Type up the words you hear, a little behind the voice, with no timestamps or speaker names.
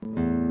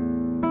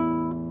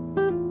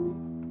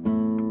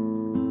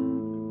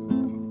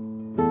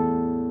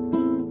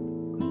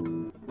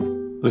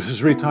This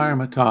is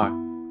Retirement Talk.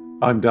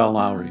 I'm Del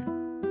Lowry.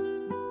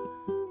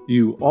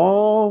 You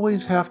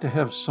always have to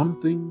have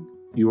something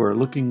you are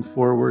looking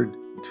forward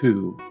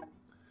to.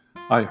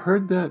 I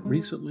heard that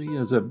recently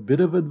as a bit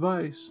of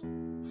advice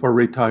for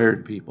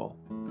retired people.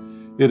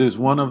 It is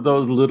one of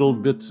those little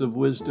bits of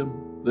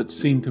wisdom that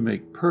seem to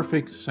make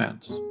perfect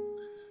sense.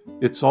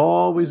 It's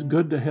always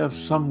good to have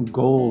some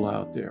goal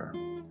out there,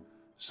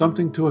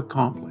 something to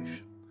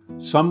accomplish,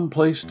 some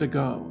place to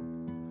go,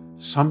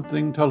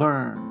 something to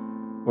learn,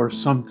 or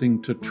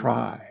something to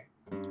try.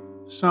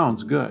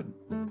 Sounds good.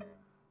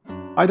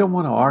 I don't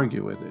want to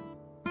argue with it,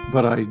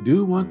 but I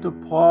do want to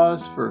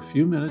pause for a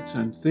few minutes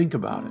and think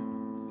about it.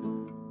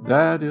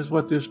 That is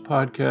what this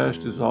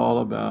podcast is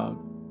all about,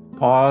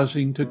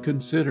 pausing to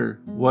consider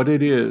what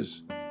it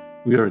is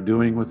we are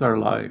doing with our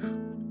life.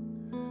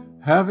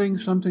 Having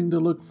something to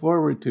look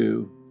forward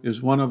to is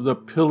one of the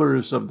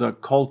pillars of the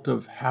cult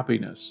of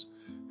happiness,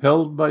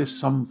 held by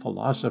some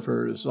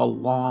philosophers a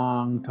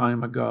long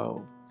time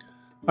ago.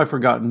 I've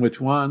forgotten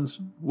which ones,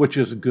 which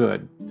is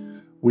good.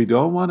 We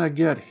don't want to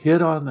get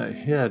hit on the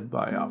head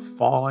by a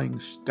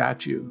falling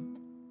statue.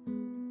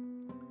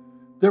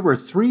 There were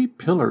 3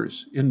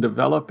 pillars in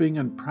developing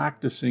and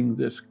practicing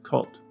this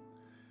cult: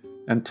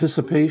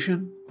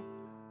 anticipation,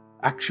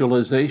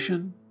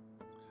 actualization,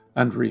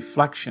 and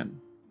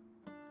reflection.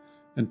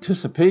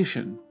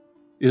 Anticipation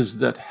is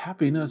that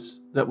happiness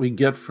that we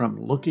get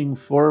from looking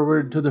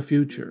forward to the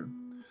future.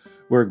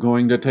 We're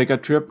going to take a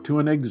trip to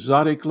an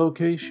exotic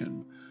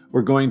location.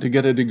 We're going to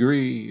get a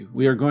degree.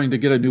 We are going to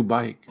get a new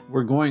bike.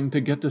 We're going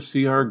to get to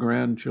see our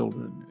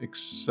grandchildren,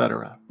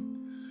 etc.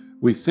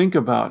 We think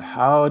about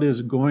how it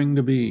is going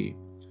to be.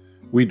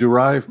 We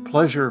derive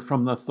pleasure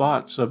from the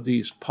thoughts of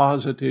these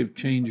positive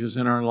changes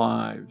in our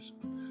lives.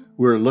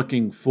 We're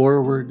looking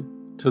forward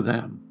to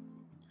them.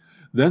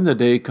 Then the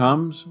day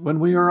comes when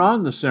we are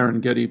on the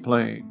Serengeti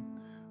Plain.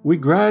 We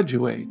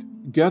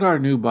graduate, get our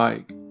new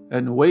bike,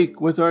 and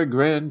wake with our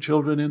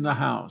grandchildren in the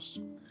house.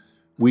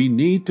 We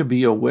need to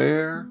be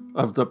aware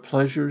of the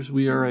pleasures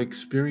we are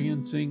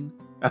experiencing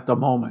at the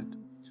moment.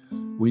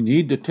 We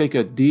need to take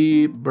a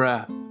deep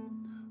breath,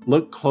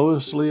 look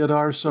closely at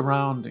our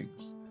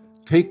surroundings,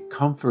 take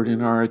comfort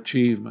in our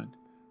achievement,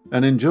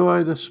 and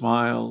enjoy the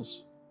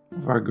smiles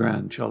of our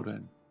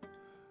grandchildren.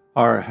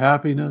 Our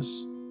happiness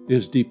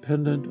is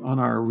dependent on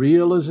our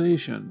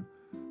realization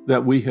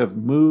that we have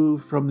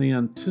moved from the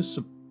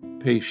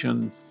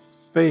anticipation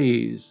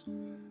phase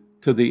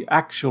to the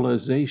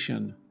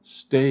actualization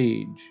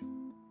stage.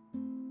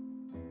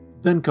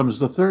 Then comes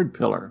the 3rd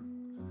pillar,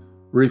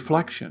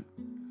 reflection.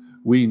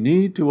 We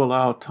need to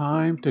allow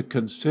time to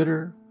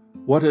consider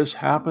what has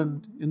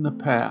happened in the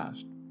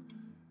past.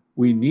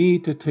 We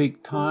need to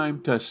take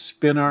time to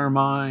spin our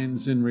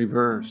minds in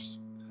reverse,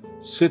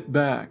 sit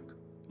back,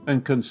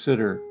 and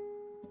consider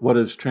what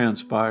has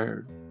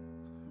transpired.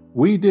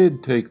 We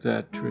did take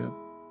that trip.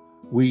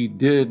 We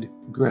did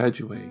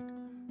graduate.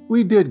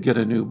 We did get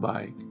a new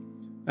bike.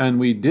 And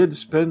we did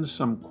spend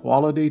some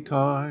quality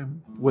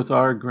time with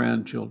our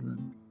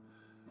grandchildren.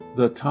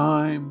 The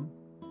time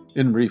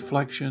in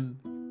reflection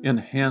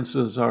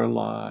enhances our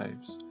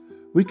lives.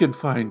 We can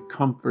find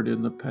comfort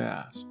in the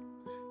past.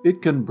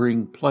 It can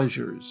bring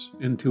pleasures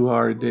into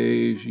our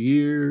days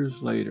years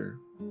later.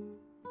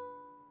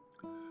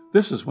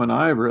 This is when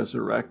I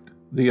resurrect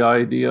the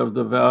idea of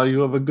the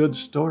value of a good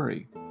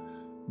story.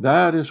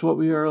 That is what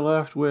we are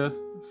left with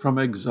from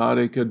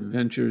exotic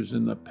adventures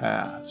in the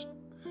past.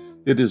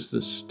 It is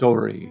the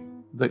story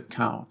that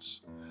counts,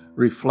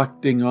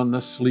 reflecting on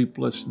the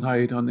sleepless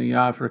night on the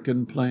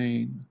African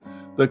plain,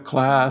 the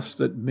class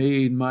that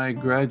made my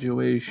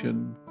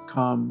graduation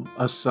come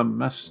a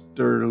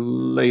semester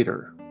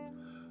later,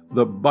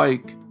 the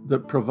bike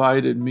that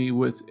provided me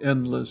with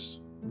endless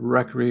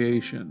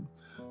recreation,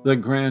 the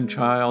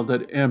grandchild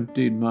that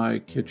emptied my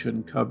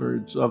kitchen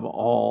cupboards of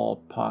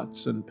all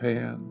pots and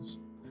pans.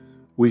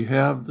 We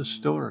have the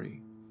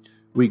story.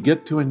 We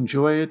get to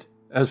enjoy it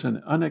as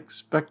an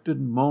unexpected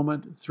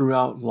moment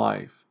throughout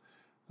life,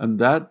 and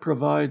that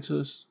provides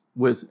us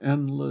with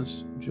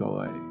endless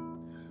joy.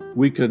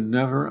 We can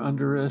never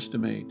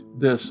underestimate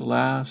this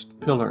last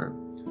pillar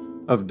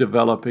of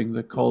developing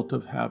the cult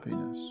of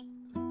happiness.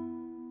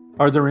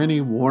 Are there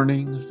any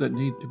warnings that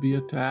need to be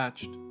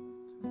attached?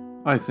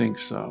 I think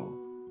so.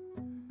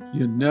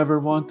 You never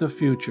want the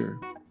future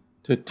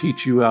to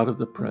teach you out of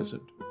the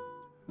present.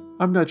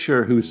 I'm not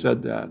sure who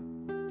said that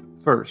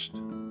first,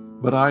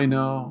 but I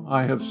know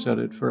I have said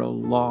it for a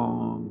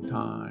long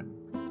time.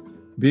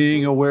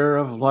 Being aware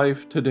of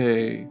life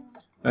today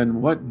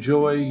and what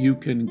joy you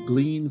can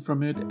glean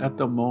from it at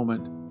the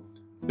moment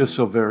is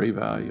so very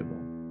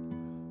valuable.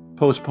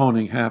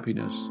 Postponing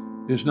happiness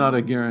is not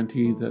a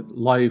guarantee that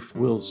life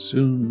will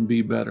soon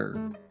be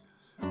better.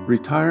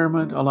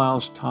 Retirement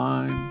allows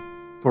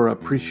time for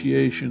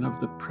appreciation of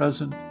the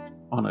present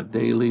on a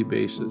daily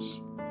basis.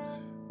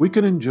 We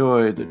can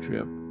enjoy the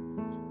trip,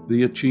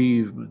 the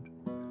achievement,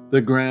 the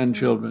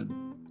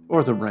grandchildren,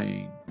 or the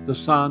rain, the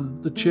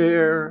sun, the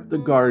chair, the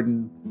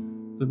garden,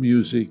 the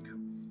music,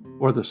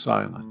 or the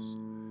silence.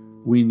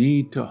 We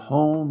need to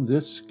hone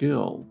this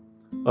skill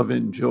of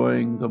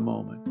enjoying the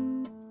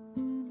moment.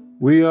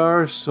 We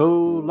are so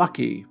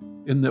lucky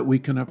in that we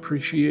can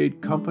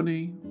appreciate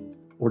company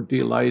or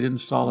delight in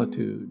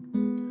solitude.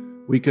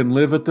 We can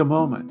live at the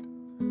moment,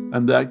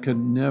 and that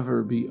can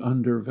never be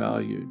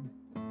undervalued.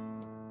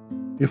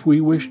 If we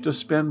wish to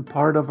spend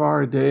part of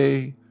our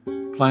day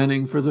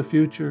planning for the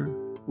future,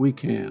 we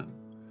can.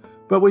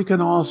 But we can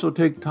also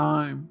take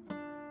time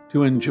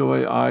to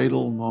enjoy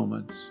idle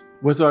moments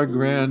with our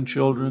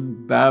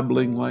grandchildren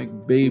babbling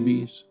like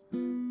babies,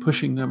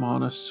 pushing them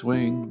on a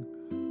swing,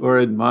 or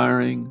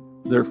admiring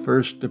their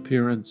first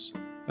appearance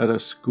at a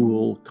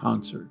school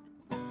concert.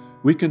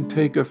 We can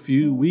take a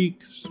few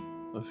weeks,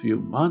 a few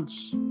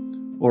months,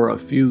 or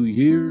a few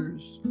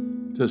years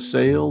to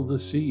sail the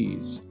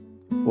seas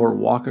or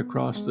walk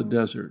across the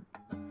desert.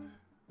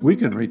 We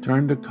can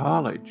return to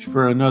college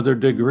for another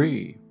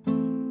degree,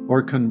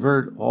 or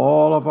convert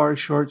all of our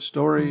short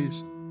stories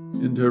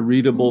into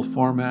readable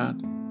format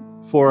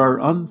for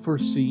our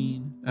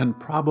unforeseen and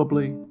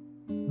probably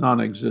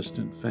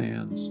non-existent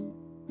fans.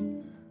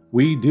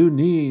 We do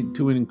need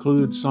to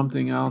include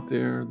something out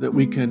there that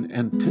we can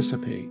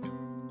anticipate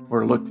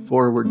or look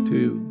forward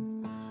to,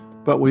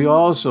 but we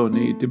also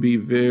need to be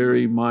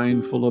very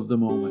mindful of the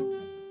moment.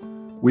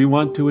 We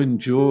want to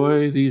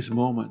enjoy these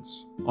moments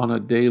on a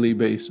daily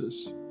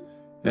basis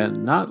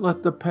and not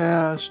let the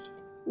past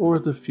or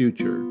the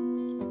future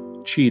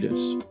cheat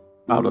us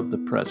out of the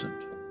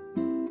present.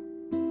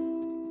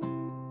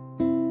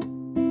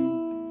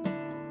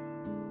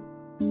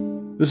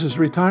 This is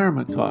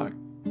Retirement Talk.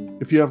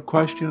 If you have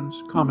questions,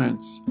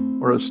 comments,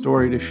 or a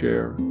story to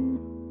share,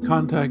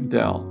 contact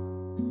Del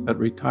at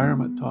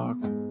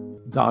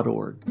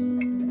retirementtalk.org.